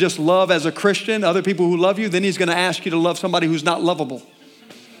learn to just love as a Christian, other people who love you, then he's going to ask you to love somebody who's not lovable.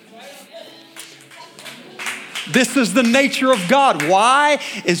 This is the nature of God. Why?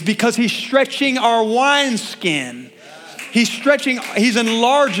 It's because he's stretching our wineskin. He's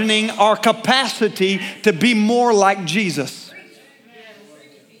enlarging our capacity to be more like Jesus.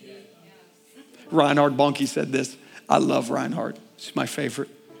 Reinhard Bonnke said this. I love Reinhard. He's my favorite.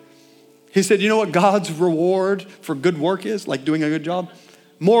 He said, you know what God's reward for good work is? Like doing a good job?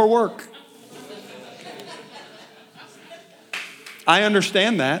 More work. I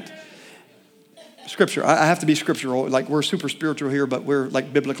understand that. Scripture. I have to be scriptural. Like we're super spiritual here, but we're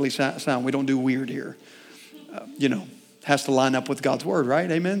like biblically sound. We don't do weird here. Has to line up with God's word, right?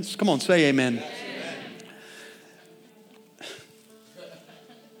 Amen? Come on, say amen.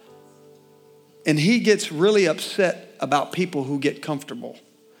 And he gets really upset about people who get comfortable.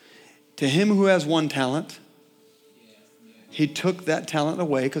 To him who has one talent, he took that talent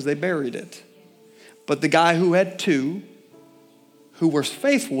away because they buried it. But the guy who had two, who was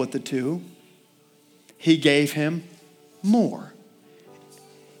faithful with the two, he gave him more.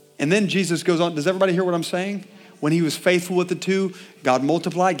 And then Jesus goes on. Does everybody hear what I'm saying? When he was faithful with the two, God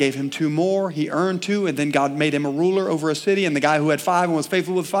multiplied, gave him two more. He earned two, and then God made him a ruler over a city. And the guy who had five and was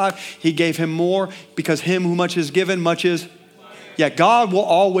faithful with five, he gave him more because him who much is given, much is. Yeah, God will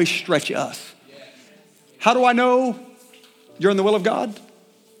always stretch us. How do I know you're in the will of God?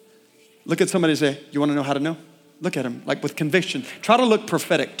 Look at somebody and say, you want to know how to know? Look at him, like with conviction. Try to look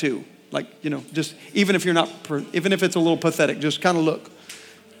prophetic too. Like, just even if it's a little pathetic, just kind of look.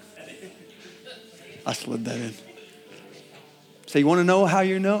 I slid that in. So you want to know how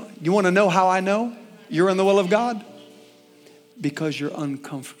you know? You want to know how I know you're in the will of God? Because you're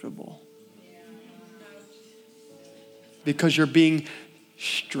uncomfortable. Because you're being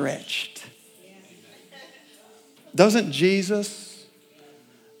stretched. Doesn't Jesus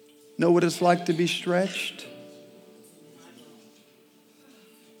know what it's like to be stretched?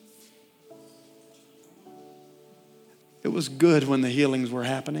 It was good when the healings were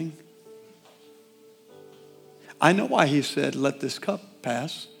happening. I know why he said, let this cup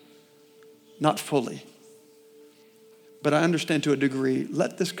pass. Not fully. But I understand to a degree,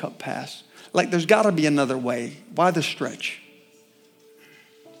 let this cup pass. Like there's got to be another way. Why the stretch?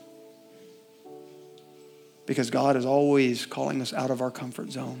 Because God is always calling us out of our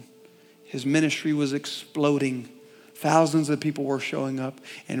comfort zone. His ministry was exploding. Thousands of people were showing up.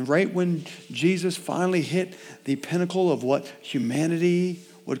 And right when Jesus finally hit the pinnacle of what humanity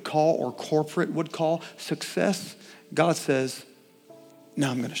would call, or corporate would call, success, God says, now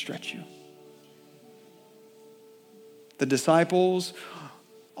I'm going to stretch you. The disciples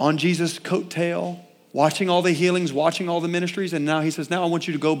on Jesus' coattail, watching all the healings, watching all the ministries, and now he says, now I want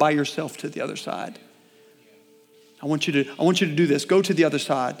you to go by yourself to the other side. I want you to do this. Go to the other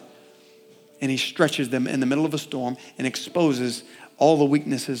side. And he stretches them in the middle of a storm and exposes all the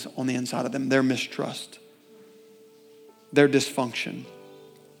weaknesses on the inside of them, their mistrust, their dysfunction.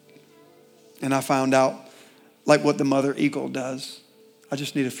 And I found out, like what the mother eagle does. I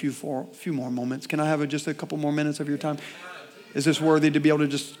just need a few more moments. Can I have just a couple more minutes of your time? Is this worthy to be able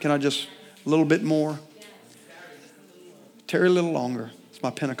to can I just a little bit more? Tarry a little longer. It's my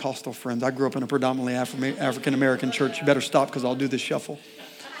Pentecostal friends. I grew up in a predominantly African-American church. You better stop because I'll do this shuffle.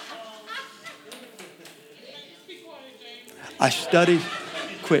 I studied,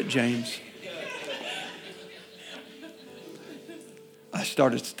 quit James. I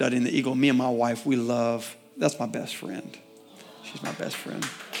started studying the eagle. Me and my wife, that's my best friend. She's my best friend.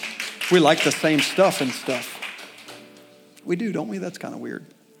 We like the same stuff and stuff. We do, don't we? That's kind of weird.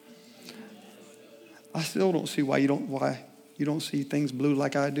 I still don't see why you You don't see things blue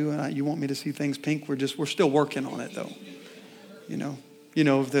like I do, and you want me to see things pink. We're still working on it, though. You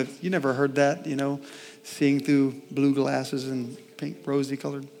never heard that, seeing through blue glasses and pink, rosy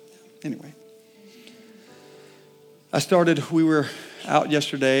colored. Anyway, we were out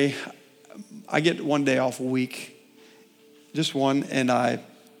yesterday. I get one day off a week, just one, and I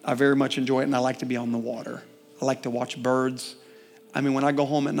very much enjoy it, and I like to be on the water. I like to watch birds. I mean, when I go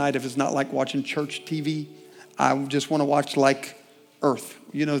home at night, if it's not like watching church TV, I just want to watch like Earth.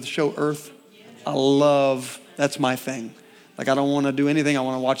 You know the show Earth? That's my thing. Like, I don't want to do anything. I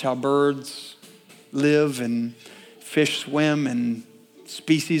want to watch how birds live and fish swim and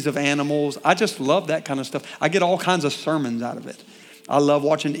species of animals. I just love that kind of stuff. I get all kinds of sermons out of it. I love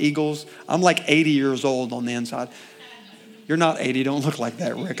watching eagles. I'm like 80 years old on the inside. You're not 80. Don't look like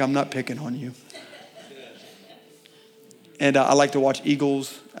that, Rick. I'm not picking on you. And I like to watch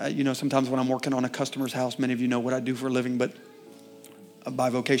eagles. Sometimes when I'm working on a customer's house, many of you know what I do for a living, but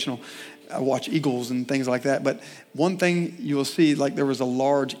bivocational. I watch eagles and things like that. But one thing you will see, like there was a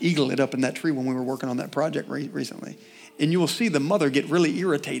large eaglet up in that tree when we were working on that project recently. And you will see the mother get really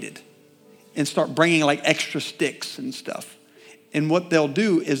irritated and start bringing like extra sticks and stuff. And what they'll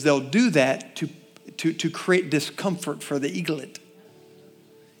do is they'll do that to create discomfort for the eaglet.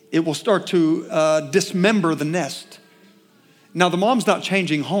 It will start to dismember the nest. Now, the mom's not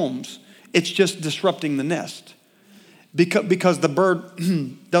changing homes. It's just disrupting the nest because the bird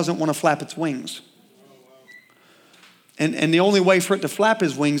doesn't want to flap its wings. And the only way for it to flap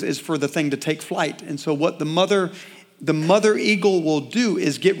his wings is for the thing to take flight. And so what the mother eagle will do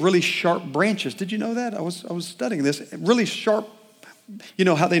is get really sharp branches. Did you know that? I was studying this. Really sharp. You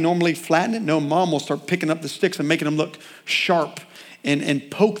know how they normally flatten it? No, mom will start picking up the sticks and making them look sharp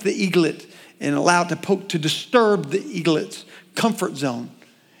and poke the eaglet and allow it to poke to disturb the eaglet's comfort zone.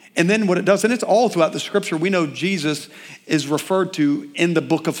 And then what it does, and it's all throughout the scripture, we know Jesus is referred to in the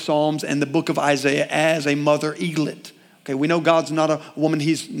book of Psalms and the book of Isaiah as a mother eaglet. Okay, we know God's not a woman,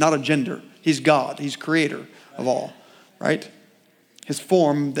 he's not a gender. He's God, he's creator of all, right? His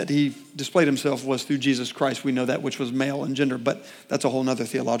form that he displayed himself was through Jesus Christ. We know that, which was male and gender, but that's a whole nother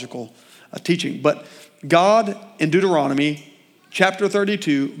theological teaching. But God in Deuteronomy chapter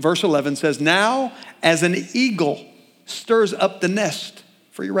 32, verse 11 says, now as an eagle stirs up the nest,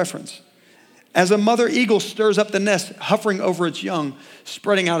 for your reference, as a mother eagle stirs up the nest, hovering over its young,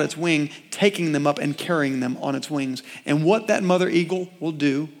 spreading out its wing, taking them up and carrying them on its wings. And what that mother eagle will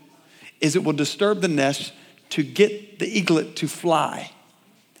do is it will disturb the nest to get the eaglet to fly.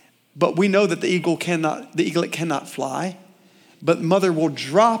 But we know that the eaglet cannot fly, but mother will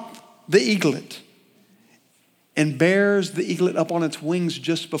drop the eaglet and bears the eaglet up on its wings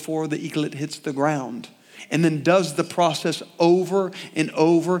just before the eaglet hits the ground, and then does the process over and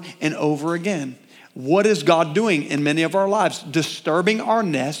over and over again. What is God doing in many of our lives? Disturbing our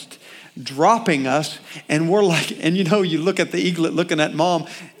nest, dropping us, and we're like, and you look at the eaglet looking at mom,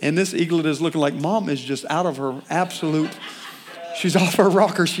 and this eaglet is looking like mom is just out of her she's off her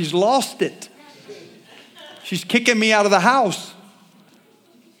rocker, she's lost it. She's kicking me out of the house.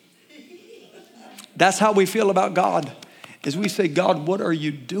 That's how we feel about God, is we say, God, what are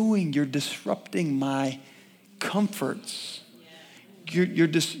you doing? You're disrupting my comforts.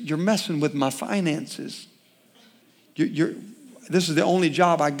 You're messing with my finances. This is the only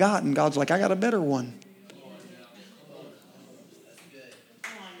job I got, and God's like, I got a better one.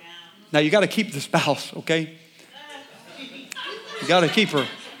 Now you got to keep the spouse, okay? You got to keep her.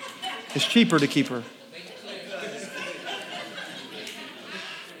 It's cheaper to keep her.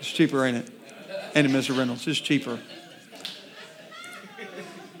 It's cheaper, ain't it? Ain't it, Mr. Reynolds? It's cheaper.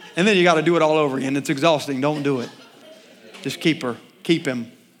 And then you got to do it all over again. It's exhausting. Don't do it. Just keep her. Keep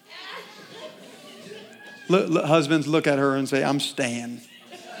him. Husbands, look at her and say, I'm staying.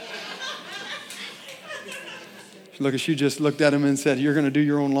 She just looked at him and said, you're going to do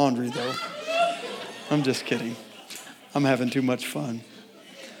your own laundry, though. I'm just kidding. I'm having too much fun.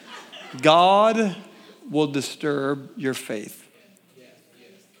 God will disturb your faith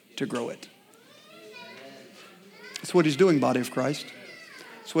to grow it. It's what he's doing, body of Christ.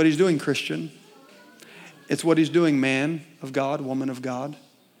 It's what he's doing, Christian. It's what he's doing, man of God, woman of God.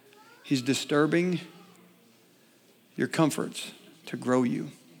 He's disturbing your comforts to grow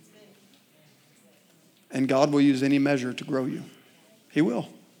you. And God will use any measure to grow you. He will.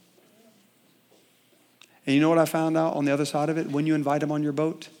 And you know what I found out on the other side of it? When you invite him on your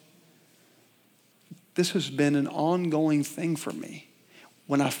boat, this has been an ongoing thing for me.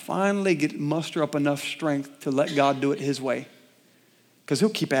 When I finally muster up enough strength to let God do it his way. Because he'll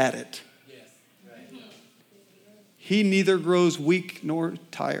keep at it. He neither grows weak nor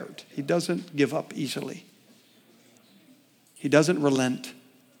tired. He doesn't give up easily. He doesn't relent.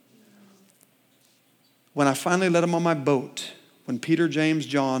 When I finally let him on my boat, when Peter, James,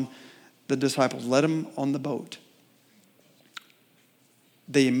 John, the disciples, let him on the boat,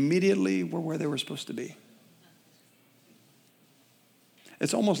 they immediately were where they were supposed to be.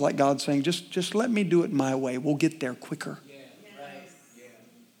 It's almost like God saying, just let me do it my way. We'll get there quicker.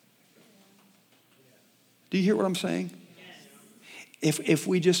 Do you hear what I'm saying? If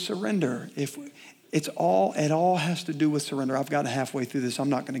we just surrender, it all has to do with surrender. I've gotten halfway through this. I'm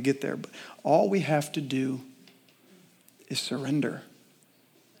not going to get there. But all we have to do is surrender.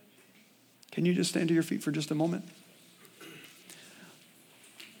 Can you just stand to your feet for just a moment?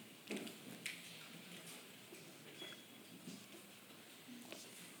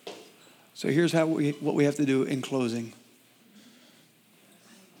 So here's what we have to do in closing.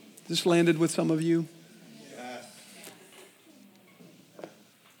 This landed with some of you? Yes.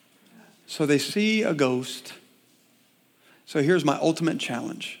 So they see a ghost. So here's my ultimate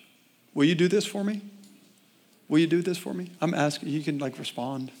challenge. Will you do this for me? Will you do this for me? I'm asking. You can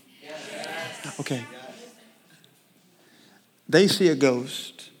respond. Yes. Okay. They see a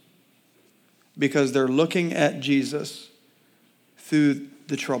ghost because they're looking at Jesus through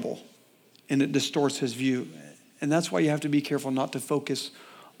the trouble. And it distorts his view. And that's why you have to be careful not to focus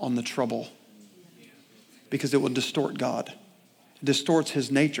on the trouble. Because it will distort God. It distorts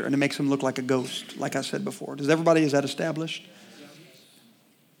his nature. And it makes him look like a ghost, like I said before. Is that established?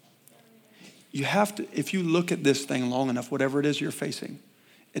 You have to, if you look at this thing long enough, whatever it is you're facing,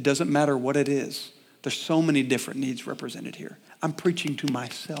 it doesn't matter what it is. There's so many different needs represented here. I'm preaching to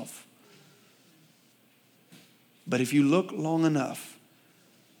myself. But if you look long enough,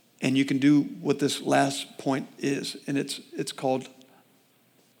 and you can do what this last point is, and it's called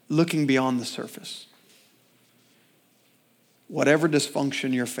looking beyond the surface. Whatever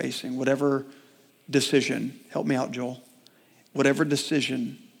dysfunction you're facing, whatever decision, help me out, Joel, whatever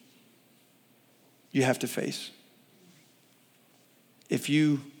decision you have to face, if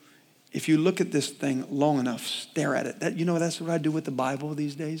you look at this thing long enough, stare at it. That's what I do with the Bible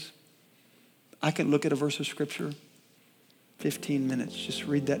these days. I can look at a verse of scripture, 15 minutes, just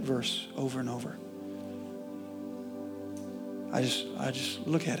read that verse over and over. I just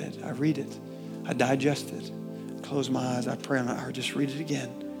look at it. I read it. I digest it. Close my eyes. I pray on it. I just read it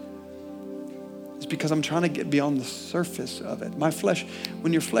again. It's because I'm trying to get beyond the surface of it. My flesh,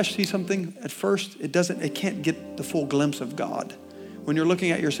 when your flesh sees something at first, it can't get the full glimpse of God. When you're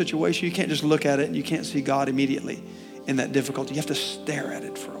looking at your situation, you can't just look at it and you can't see God immediately in that difficulty. You have to stare at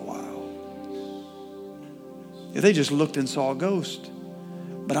it for a while. If they just looked and saw a ghost.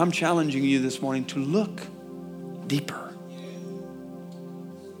 But I'm challenging you this morning to look deeper,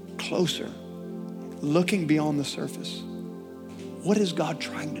 closer, looking beyond the surface. What is God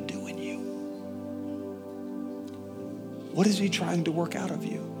trying to do in you? What is he trying to work out of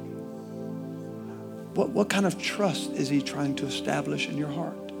you? What kind of trust is he trying to establish in your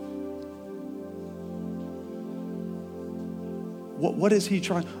heart? What is he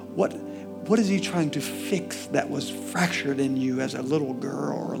trying? What is he trying to fix that was fractured in you as a little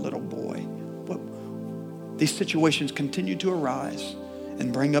girl or a little boy? These situations continue to arise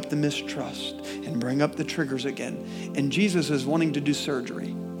and bring up the mistrust and bring up the triggers again. And Jesus is wanting to do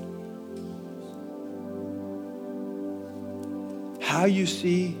surgery. How you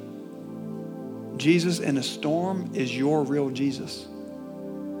see Jesus in a storm is your real Jesus.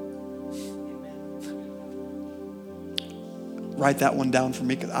 Write that one down for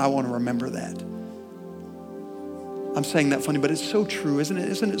me because I want to remember that. I'm saying that funny, but it's so true, isn't it?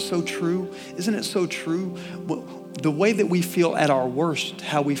 Isn't it so true? Isn't it so true? The way that we feel at our worst,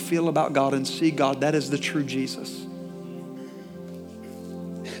 how we feel about God and see God, that is the true Jesus.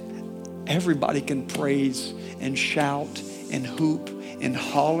 Everybody can praise and shout and hoop and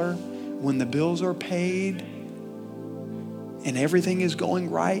holler when the bills are paid and everything is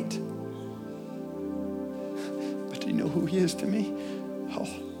going right. You know who he is to me? Oh,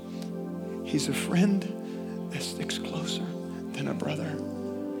 he's a friend that sticks closer than a brother.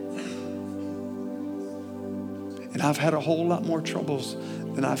 And I've had a whole lot more troubles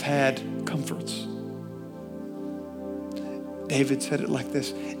than I've had comforts. David said it like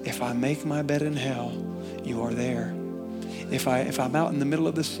this: if I make my bed in hell, you are there. If I'm out in the middle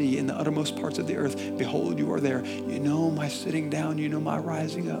of the sea, in the uttermost parts of the earth, behold, you are there. You know my sitting down, you know my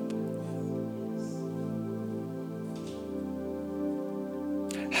rising up.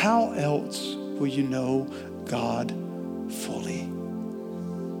 How else will you know God fully?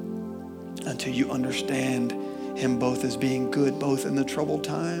 Until you understand him both as being good, both in the troubled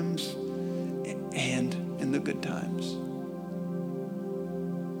times and in the good times.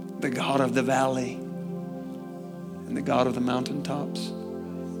 The God of the valley, and the God of the mountaintops.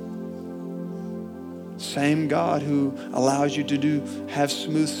 Same God who allows you to have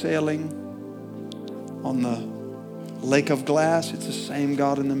smooth sailing on the lake of glass. It's the same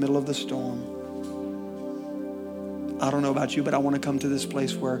God in the middle of the storm. I don't know about you, but I want to come to this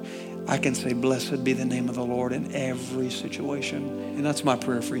place where I can say, blessed be the name of the Lord in every situation. And that's my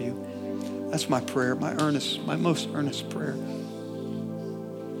prayer for you. That's my prayer, my most earnest prayer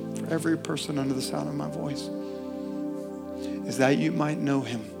for every person under the sound of my voice, is that you might know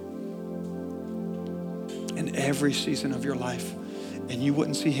him in every season of your life. And you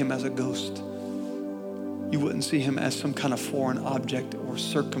wouldn't see him as a ghost. You wouldn't see him as some kind of foreign object or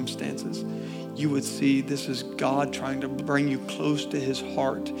circumstances. You would see this is God trying to bring you close to his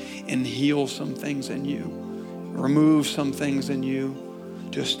heart and heal some things in you, remove some things in you,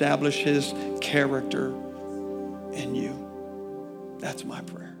 to establish his character in you. That's my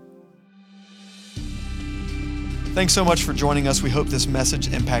prayer. Thanks so much for joining us. We hope this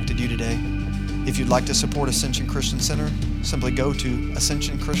message impacted you today. If you'd like to support Ascension Christian Center, simply go to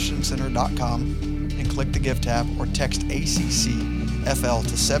ascensionchristiancenter.com and click the Give tab or text ACCFL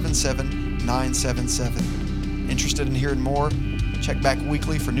to 77977. Interested in hearing more? Check back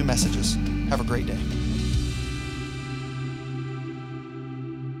weekly for new messages. Have a great day.